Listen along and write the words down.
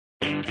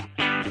Hey,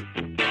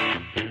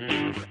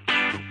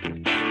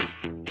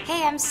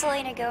 I'm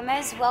Selena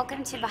Gomez.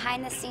 Welcome to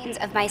behind the scenes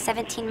of my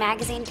 17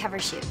 magazine cover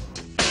shoot.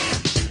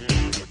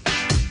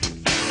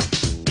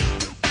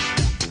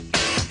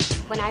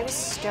 When I was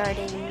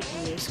starting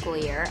a new school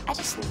year, I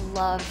just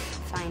love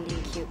finding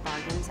cute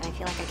bargains, and I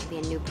feel like I could be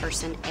a new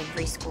person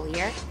every school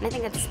year. And I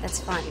think that's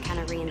fun, kind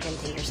of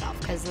reinventing yourself,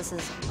 because this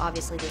is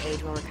obviously the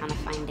age where we're kind of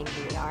finding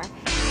who we are.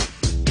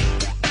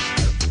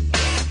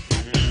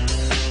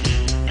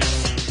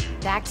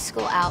 Back to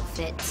school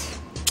outfit,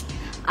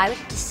 I would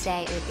have to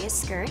say it would be a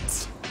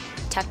skirt,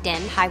 tucked in,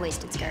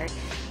 high-waisted skirt,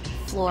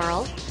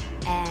 floral,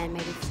 and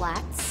maybe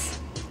flats,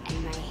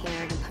 and my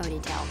hair in a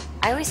ponytail.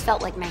 I always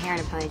felt like my hair in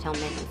a ponytail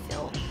made me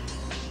feel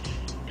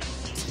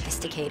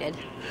sophisticated.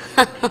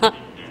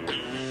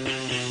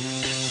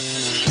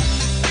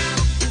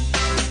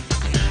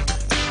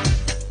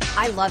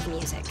 I love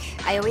music.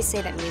 I always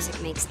say that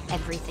music makes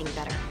everything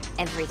better.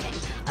 Everything.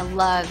 I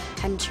love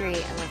country,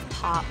 I love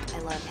pop, I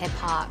love hip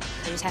hop.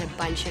 I just had a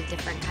bunch of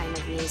different kind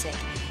of music.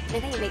 And I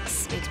think it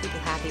makes people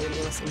happy when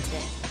you listen to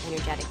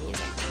energetic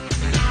music.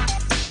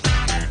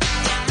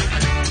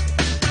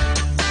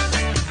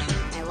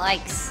 My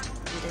likes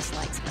and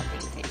dislikes about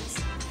being famous.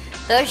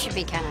 Those should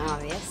be kind of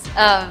obvious.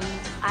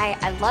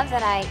 I love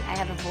that I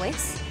have a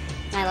voice,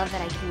 and I love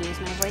that I can use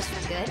my voice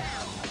for good.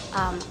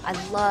 I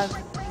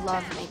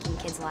love making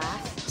kids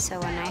laugh. So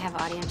when I have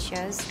audience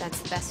shows, that's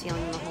the best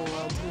feeling in the whole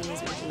world to me,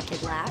 is making a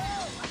kid laugh.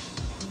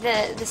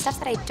 The stuff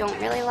that I don't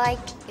really like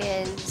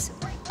is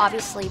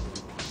obviously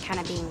kind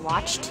of being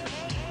watched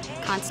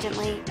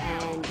constantly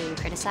and being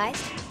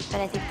criticized.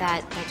 But I think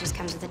that just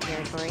comes with the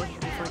territory,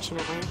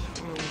 unfortunately.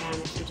 And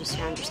if you just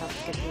surround yourself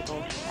with good people,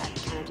 that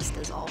kind of just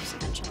dissolves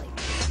eventually.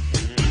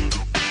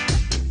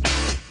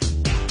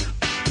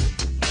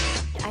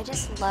 I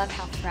just love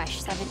how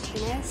fresh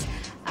 17 is.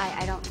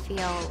 I don't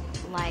feel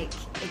like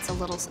it's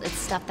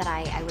stuff that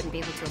I wouldn't be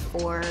able to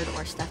afford,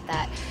 or stuff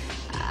that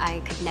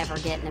I could never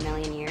get in a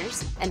million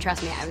years. And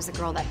trust me, I was the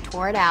girl that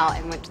tore it out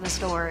and went to the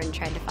store and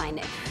tried to find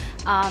it.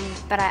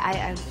 But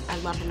I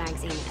love the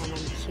magazine, and I'm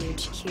a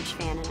huge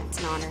fan, and it's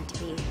an honor to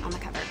be on the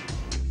cover.